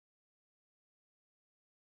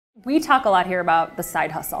We talk a lot here about the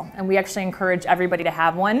side hustle, and we actually encourage everybody to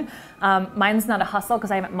have one. Mine's not a hustle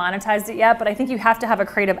because I haven't monetized it yet, but I think you have to have a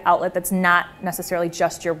creative outlet that's not necessarily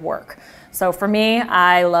just your work. So for me,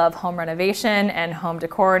 I love home renovation and home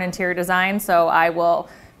decor and interior design, so I will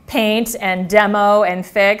paint and demo and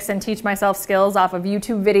fix and teach myself skills off of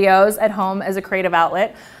YouTube videos at home as a creative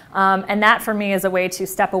outlet. And that for me is a way to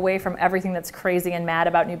step away from everything that's crazy and mad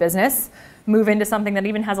about new business, move into something that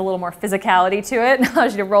even has a little more physicality to it,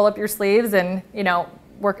 allows you to roll up your sleeves and, you know,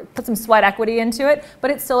 put some sweat equity into it, but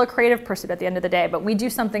it's still a creative pursuit at the end of the day. But we do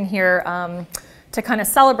something here to kind of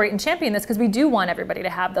celebrate and champion this because we do want everybody to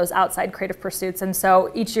have those outside creative pursuits. And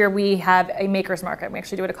so each year we have a maker's market. We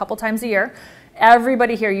actually do it a couple times a year.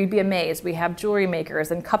 Everybody here, you'd be amazed. We have jewelry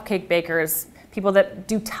makers and cupcake bakers, people that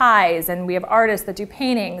do ties, and we have artists that do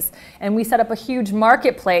paintings. And we set up a huge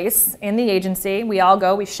marketplace in the agency. We all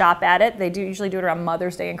go, we shop at it. They usually do it around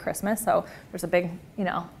Mother's Day and Christmas, so there's a big, you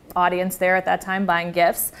know, audience there at that time buying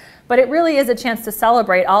gifts. But it really is a chance to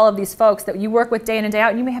celebrate all of these folks that you work with day in and day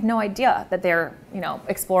out, and you may have no idea that they're, you know,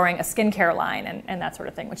 exploring a skincare line and that sort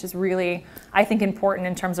of thing, which is really, I think, important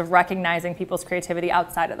in terms of recognizing people's creativity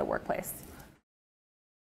outside of the workplace.